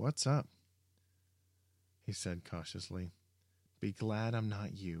 "Katie, what's up?" he said cautiously. "Be glad I'm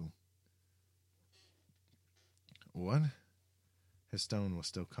not you." "What?" His tone was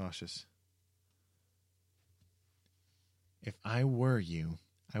still cautious. "If I were you,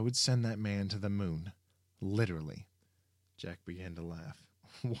 I would send that man to the moon. Literally." Jack began to laugh.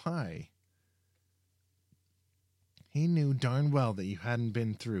 "Why?" "He knew darn well that you hadn't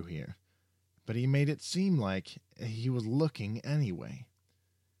been through here, but he made it seem like he was looking anyway.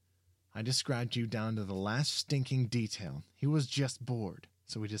 I described you down to the last stinking detail. He was just bored,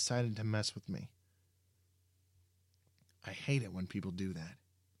 so he decided to mess with me. I hate it when people do that."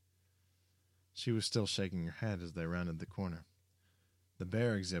 She was still shaking her head as they rounded the corner. The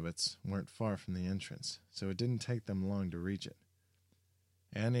bear exhibits weren't far from the entrance, so it didn't take them long to reach it.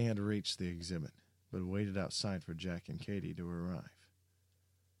 Annie had reached the exhibit, but waited outside for Jack and Katie to arrive.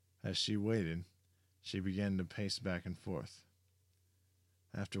 As she waited, she began to pace back and forth.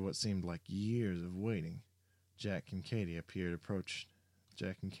 After what seemed like years of waiting, Jack and Katie approached,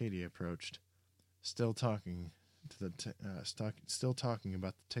 still talking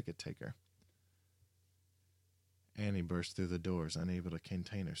about the ticket taker. Annie burst through the doors, unable to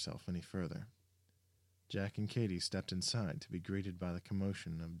contain herself any further. Jack and Katie stepped inside to be greeted by the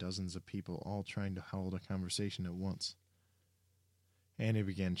commotion of dozens of people all trying to hold a conversation at once. Annie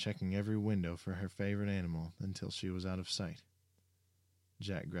began checking every window for her favorite animal until she was out of sight.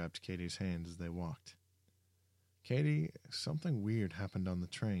 Jack grabbed Katie's hand as they walked. "Katie, something weird happened on the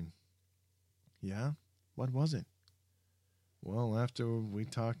train." "Yeah? What was it?" "Well, after we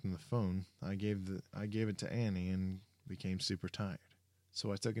talked on the phone, I gave it to Annie and became super tired,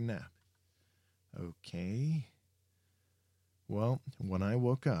 so I took a nap." "Okay." "Well, when I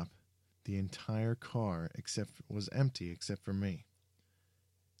woke up, the entire car was empty except for me.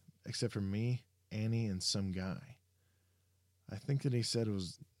 Annie, and some guy. I think that he said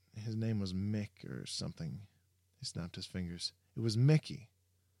his name was Mick or something." He snapped his fingers. "It was Mickey."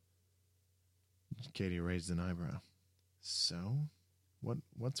 Katie raised an eyebrow. "So?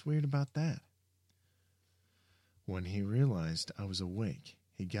 What's weird about that?" "When he realized I was awake,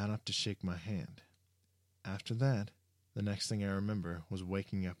 he got up to shake my hand. After that, the next thing I remember was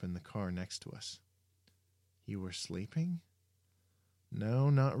waking up in the car next to us." "You were sleeping?" "No,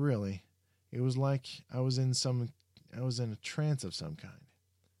 not really. It was like I was in a trance of some kind.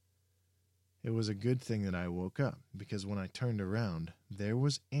 It was a good thing that I woke up, because when I turned around, there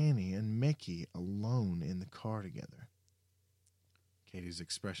was Annie and Mickey alone in the car together." Katie's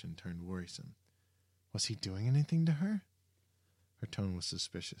expression turned worrisome. "Was he doing anything to her?" Her tone was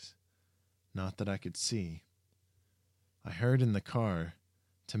suspicious. "Not that I could see. I heard in the car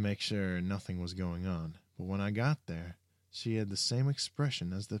to make sure nothing was going on, but when I got there, she had the same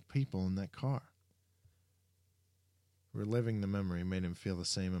expression as the people in that car." Reliving the memory made him feel the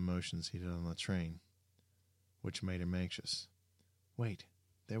same emotions he did on the train, which made him anxious. "Wait,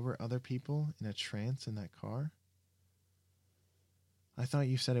 there were other people in a trance in that car?" "I thought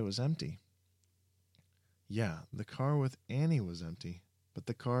you said it was empty." "Yeah, the car with Annie was empty, but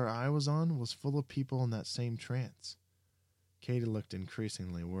the car I was on was full of people in that same trance." Katie looked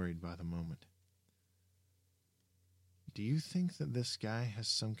increasingly worried by the moment. "Do you think that this guy has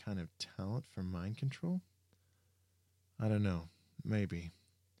some kind of talent for mind control?" "I don't know. Maybe.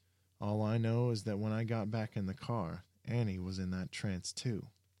 All I know is that when I got back in the car, Annie was in that trance too."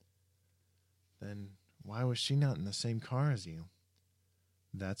 "Then why was she not in the same car as you?"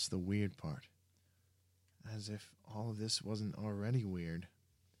 "That's the weird part." As if all of this wasn't already weird.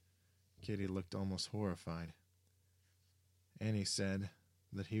 Katie looked almost horrified. Annie said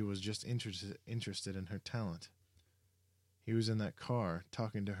that he was just interested in her talent. He was in that car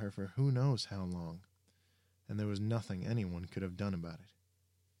talking to her for who knows how long, and there was nothing anyone could have done about it.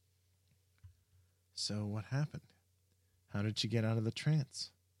 "So what happened? How did she get out of the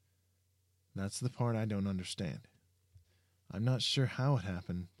trance?" "That's the part I don't understand. I'm not sure how it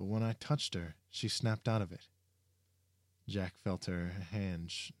happened, but when I touched her, she snapped out of it." Jack felt her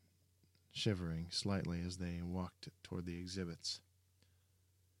hand shivering slightly as they walked toward the exhibits.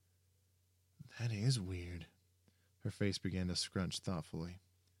 "That is weird." Her face began to scrunch thoughtfully.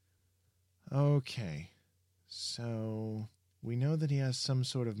 "Okay, so we know that he has some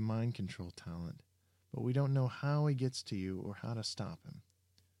sort of mind control talent, but we don't know how he gets to you or how to stop him."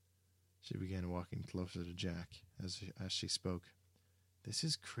 She began walking closer to Jack as she spoke. "This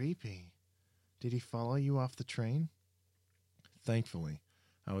is creepy. Did he follow you off the train?" "Thankfully,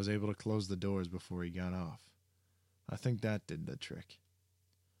 I was able to close the doors before he got off. I think that did the trick."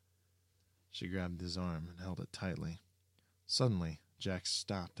 She grabbed his arm and held it tightly. Suddenly, Jack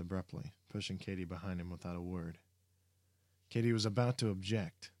stopped abruptly, pushing Katie behind him without a word. Katie was about to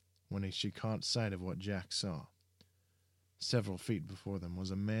object when she caught sight of what Jack saw. Several feet before them was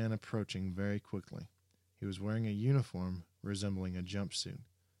a man approaching very quickly. He was wearing a uniform resembling a jumpsuit.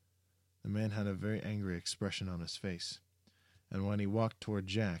 The man had a very angry expression on his face, and when he walked toward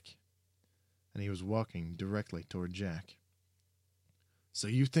Jack, and he was walking directly toward Jack. "So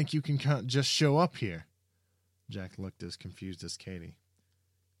you think you can just show up here?" Jack looked as confused as Katie.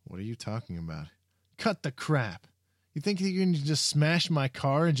 "What are you talking about?" "Cut the crap! You think you can just smash my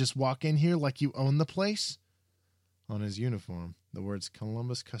car and just walk in here like you own the place?" On his uniform, the words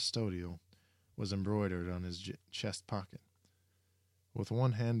Columbus Custodial was embroidered on his chest pocket. With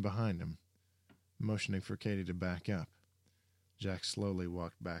one hand behind him, motioning for Katie to back up, Jack slowly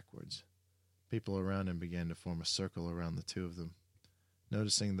walked backwards. People around him began to form a circle around the two of them.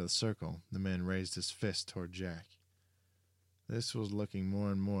 Noticing the circle, the man raised his fist toward Jack. This was looking more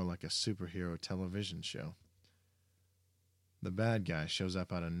and more like a superhero television show. The bad guy shows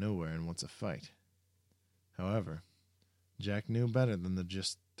up out of nowhere and wants a fight. However, Jack knew better than to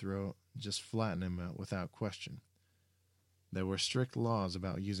just flatten him out without question. There were strict laws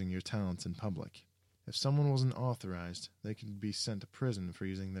about using your talents in public. If someone wasn't authorized, they could be sent to prison for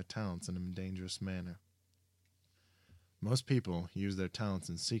using their talents in a dangerous manner. Most people used their talents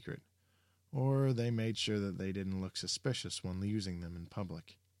in secret, or they made sure that they didn't look suspicious when using them in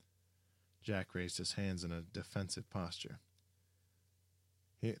public. Jack raised his hands in a defensive posture.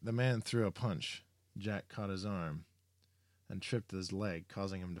 The man threw a punch. Jack caught his arm and tripped his leg,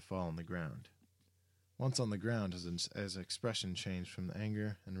 causing him to fall on the ground. Once on the ground, his expression changed from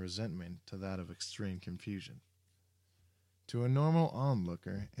anger and resentment to that of extreme confusion. To a normal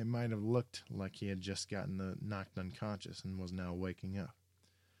onlooker, it might have looked like he had just gotten knocked unconscious and was now waking up.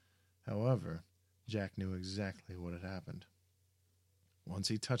 However, Jack knew exactly what had happened. Once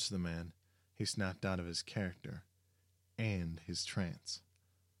he touched the man, he snapped out of his character and his trance.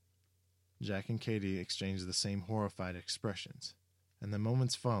 Jack and Katie exchanged the same horrified expressions, and the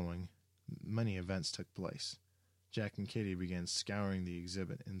moments following, many events took place. Jack and Katie began scouring the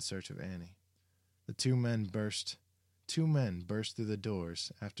exhibit in search of Annie. The two men burst through the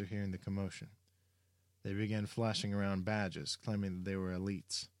doors after hearing the commotion. They began flashing around badges, claiming that they were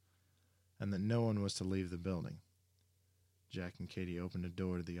elites, and that no one was to leave the building. Jack and Katie opened a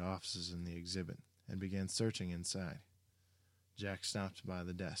door to the offices in the exhibit and began searching inside. Jack stopped by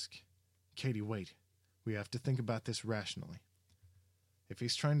the desk. "Katie, wait. We have to think about this rationally. If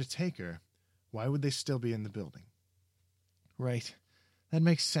he's trying to take her, why would they still be in the building?" "Right. That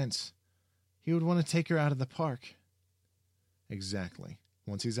makes sense. He would want to take her out of the park." "Exactly.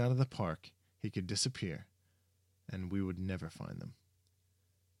 Once he's out of the park, he could disappear, and we would never find them."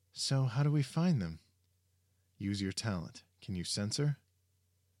 "So how do we find them?" "Use your talent. Can you sense her?"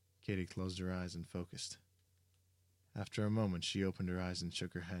 Katie closed her eyes and focused. After a moment, she opened her eyes and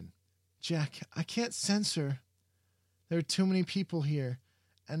shook her head. "Jack, I can't sense her. There are too many people here,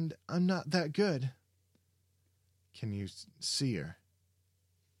 and I'm not that good." "Can you see her?"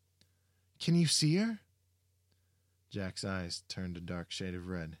 "Can you see her?" Jack's eyes turned a dark shade of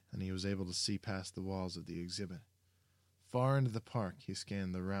red, and he was able to see past the walls of the exhibit. Far into the park, he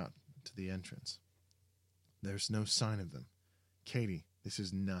scanned the route to the entrance. There's no sign of them. Katie, this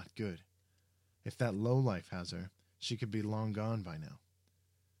is not good. If that lowlife has her, she could be long gone by now.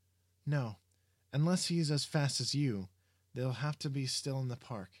 "No, unless he's as fast as you, they'll have to be still in the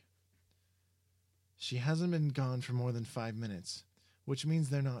park. She hasn't been gone for more than 5 minutes, which means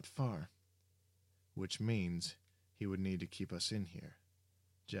they're not far." "Which means he would need to keep us in here."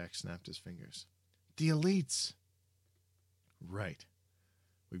 Jack snapped his fingers. "The elites!" "Right.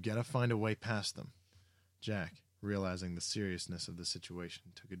 We've got to find a way past them." Jack, realizing the seriousness of the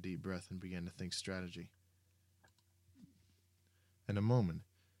situation, took a deep breath and began to think strategy. In a moment,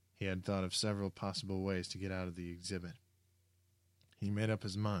 he had thought of several possible ways to get out of the exhibit. He made up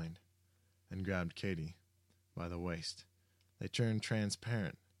his mind and grabbed Katie by the waist. They turned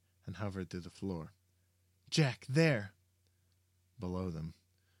transparent and hovered through the floor. "Jack, there!" Below them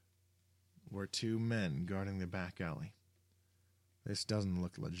were 2 men guarding the back alley. "This doesn't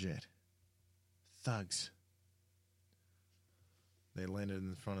look legit." "Thugs." They landed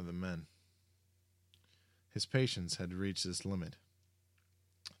in front of the men. His patience had reached its limit.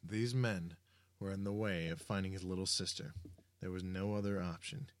 These men were in the way of finding his little sister. There was no other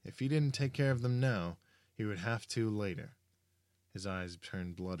option. If he didn't take care of them now, he would have to later. His eyes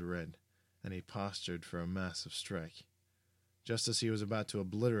turned blood red, and he postured for a massive strike. Just as he was about to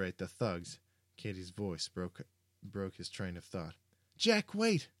obliterate the thugs, Katie's voice broke his train of thought. "Jack,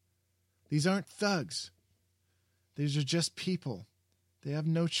 wait! These aren't thugs. These are just people. They have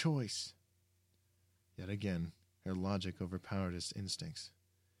no choice." Yet again, her logic overpowered his instincts.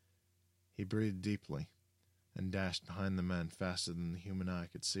 He breathed deeply and dashed behind the men faster than the human eye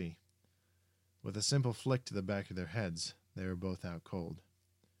could see. With a simple flick to the back of their heads, they were both out cold.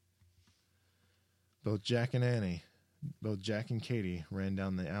 Both Jack and Katie ran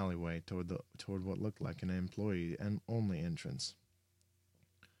down the alleyway toward what looked like an employee and only entrance.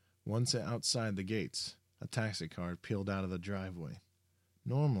 Once outside the gates, a taxi car peeled out of the driveway.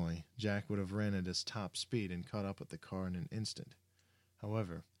 Normally, Jack would have ran at his top speed and caught up with the car in an instant.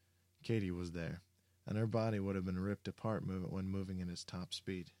 However, Katie was there, and her body would have been ripped apart when moving at his top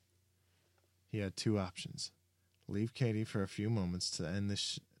speed. He had two options: leave Katie for a few moments to end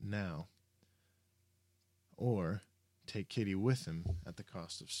this now, or take Katie with him at the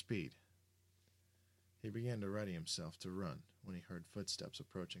cost of speed. He began to ready himself to run when he heard footsteps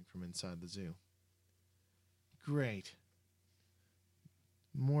approaching from inside the zoo. Great.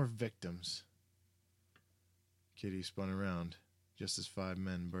 More victims. Katie spun around just as 5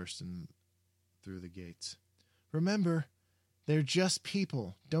 men burst in through the gates. Remember, they're just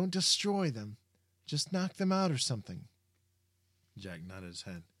people. Don't destroy them. Just knock them out or something. Jack nodded his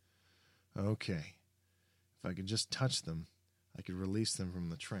head. Okay. If I could just touch them, I could release them from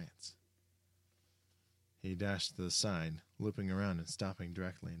the trance. He dashed to the side, looping around and stopping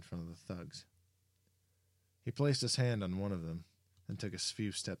directly in front of the thugs. He placed his hand on one of them and took a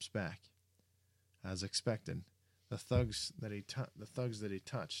few steps back. As expected, the thugs that he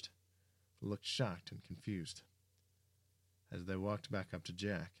touched looked shocked and confused. As they walked back up to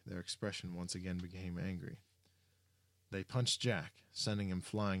Jack, their expression once again became angry. They punched Jack, sending him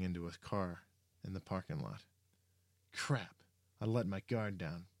flying into a car in the parking lot. Crap! I let my guard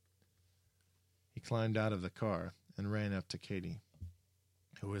down. He climbed out of the car and ran up to Katie,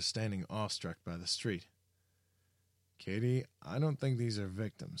 who was standing awestruck by the street. Katie, I don't think these are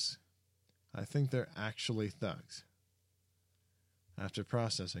victims. I think they're actually thugs. After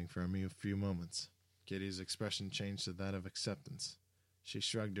processing for a few moments, Katie's expression changed to that of acceptance. She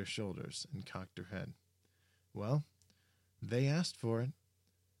shrugged her shoulders and cocked her head. Well, they asked for it.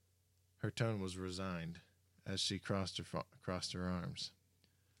 Her tone was resigned as she crossed her arms.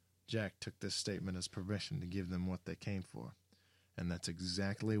 Jack took this statement as permission to give them what they came for, and that's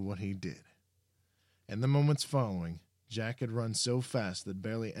exactly what he did. In the moments following, Jack had run so fast that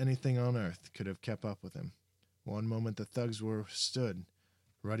barely anything on earth could have kept up with him. One moment the thugs stood,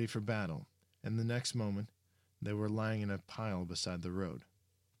 ready for battle, and the next moment they were lying in a pile beside the road.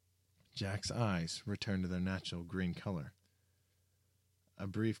 Jack's eyes returned to their natural green color. A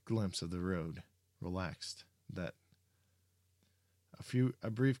brief glimpse of the road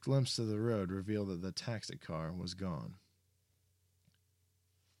revealed that the taxi car was gone.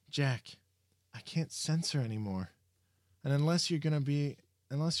 Jack, I can't sense her anymore. And unless you're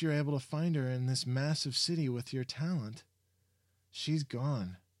able to find her in this massive city with your talent, she's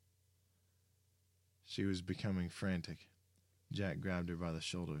gone. She was becoming frantic. Jack grabbed her by the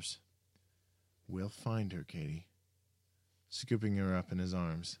shoulders. We'll find her, Katie. Scooping her up in his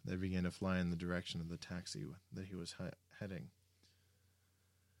arms, they began to fly in the direction of the taxi that he was heading.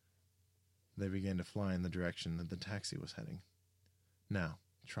 Now,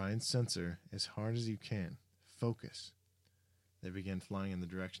 try and sense her as hard as you can. Focus. They began flying in the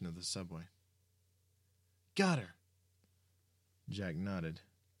direction of the subway. Got her! Jack nodded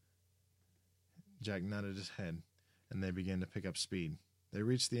his head, and they began to pick up speed. They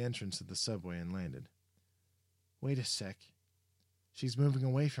reached the entrance of the subway and landed. Wait a sec. She's moving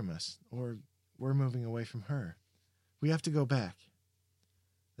away from us, or we're moving away from her. We have to go back.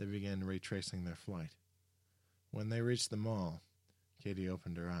 They began retracing their flight. When they reached the mall, Katie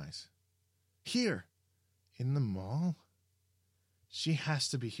opened her eyes. Here! In the mall? She has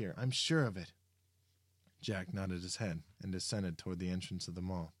to be here, I'm sure of it. Jack nodded his head and descended toward the entrance of the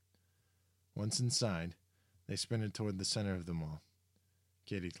mall. Once inside, they sprinted toward the center of the mall.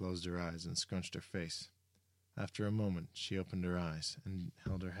 Katie closed her eyes and scrunched her face. After a moment, she opened her eyes and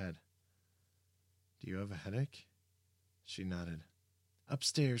held her head. Do you have a headache? She nodded.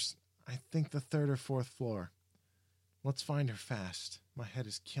 Upstairs, I think the 3rd or 4th floor. Let's find her fast. My head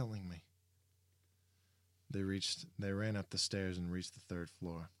is killing me. They ran up the stairs and reached the 3rd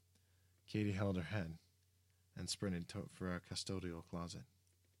floor. Katie held her head and sprinted for our custodial closet.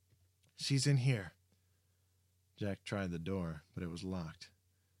 She's in here. Jack tried the door, but it was locked.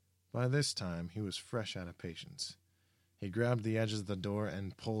 By this time, he was fresh out of patience. He grabbed the edges of the door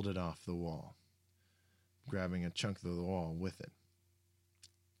and pulled it off the wall, grabbing a chunk of the wall with it.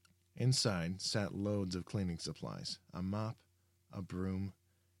 Inside sat loads of cleaning supplies, a mop, a broom,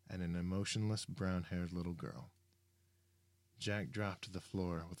 and an emotionless brown-haired little girl. Jack dropped to the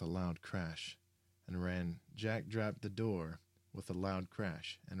floor with a loud crash and ran. Jack dropped the door with a loud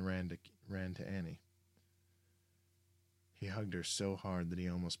crash and ran to Annie. He hugged her so hard that he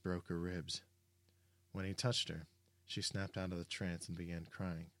almost broke her ribs. When he touched her, she snapped out of the trance and began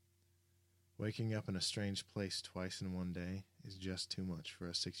crying. Waking up in a strange place twice in one day is just too much for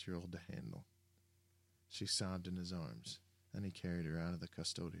a 6-year-old to handle. She sobbed in his arms, and he carried her out of the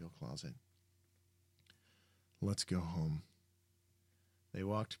custodial closet. "Let's go home." They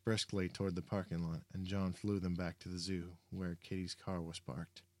walked briskly toward the parking lot, and John flew them back to the zoo, where Katie's car was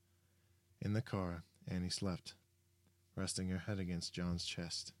parked. In the car, Annie slept, resting her head against Jack's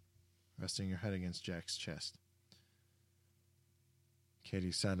chest.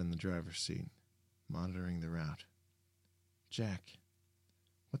 Katie sat in the driver's seat, monitoring the route. "Jack,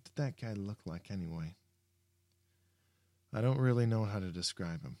 what did that guy look like anyway?" "I don't really know how to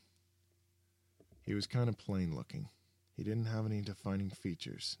describe him. He was kind of plain looking. He didn't have any defining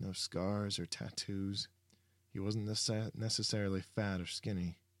features, no scars or tattoos. He wasn't necessarily fat or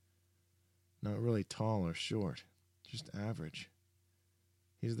skinny. Not really tall or short, just average.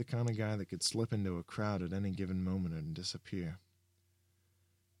 He's the kind of guy that could slip into a crowd at any given moment and disappear."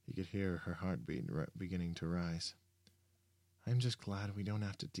 He could hear her heartbeat beginning to rise. "I'm just glad we don't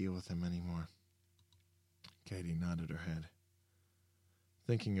have to deal with him anymore." Katie nodded her head.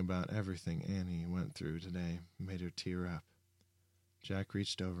 Thinking about everything Annie went through today made her tear up. Jack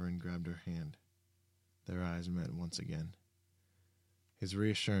reached over and grabbed her hand. Their eyes met once again. His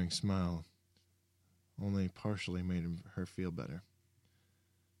reassuring smile only partially made her feel better,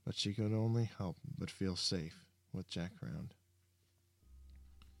 but she could only help but feel safe with Jack around.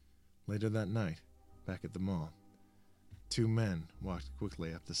 Later that night, back at the mall, 2 men walked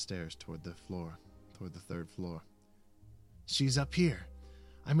quickly up the stairs toward the 3rd floor. "She's up here.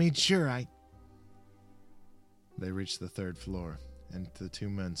 I made sure They reached the 3rd floor, and the 2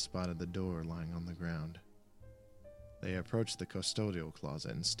 men spotted the door lying on the ground. They approached the custodial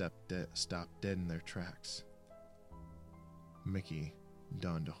closet and stopped dead in their tracks. Mickey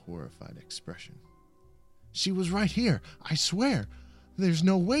donned a horrified expression. "She was right here, I swear. There's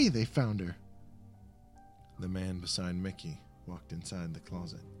no way they found her." The man beside Mickey walked inside the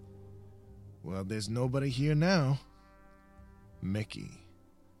closet. "Well, there's nobody here now." "Mickey,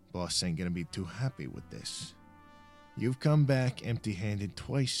 boss ain't gonna be too happy with this. You've come back empty-handed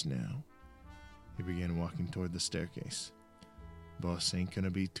twice now." He began walking toward the staircase. "Boss ain't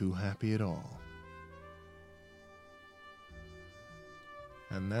gonna be too happy at all."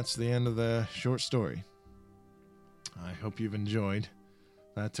 And that's the end of the short story. I hope you've enjoyed.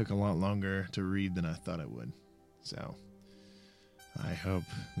 That took a lot longer to read than I thought it would. So, I hope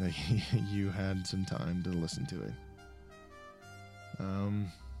that you had some time to listen to it.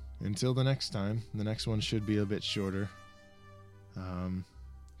 Until the next time, the next one should be a bit shorter.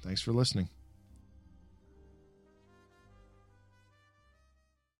 Thanks for listening.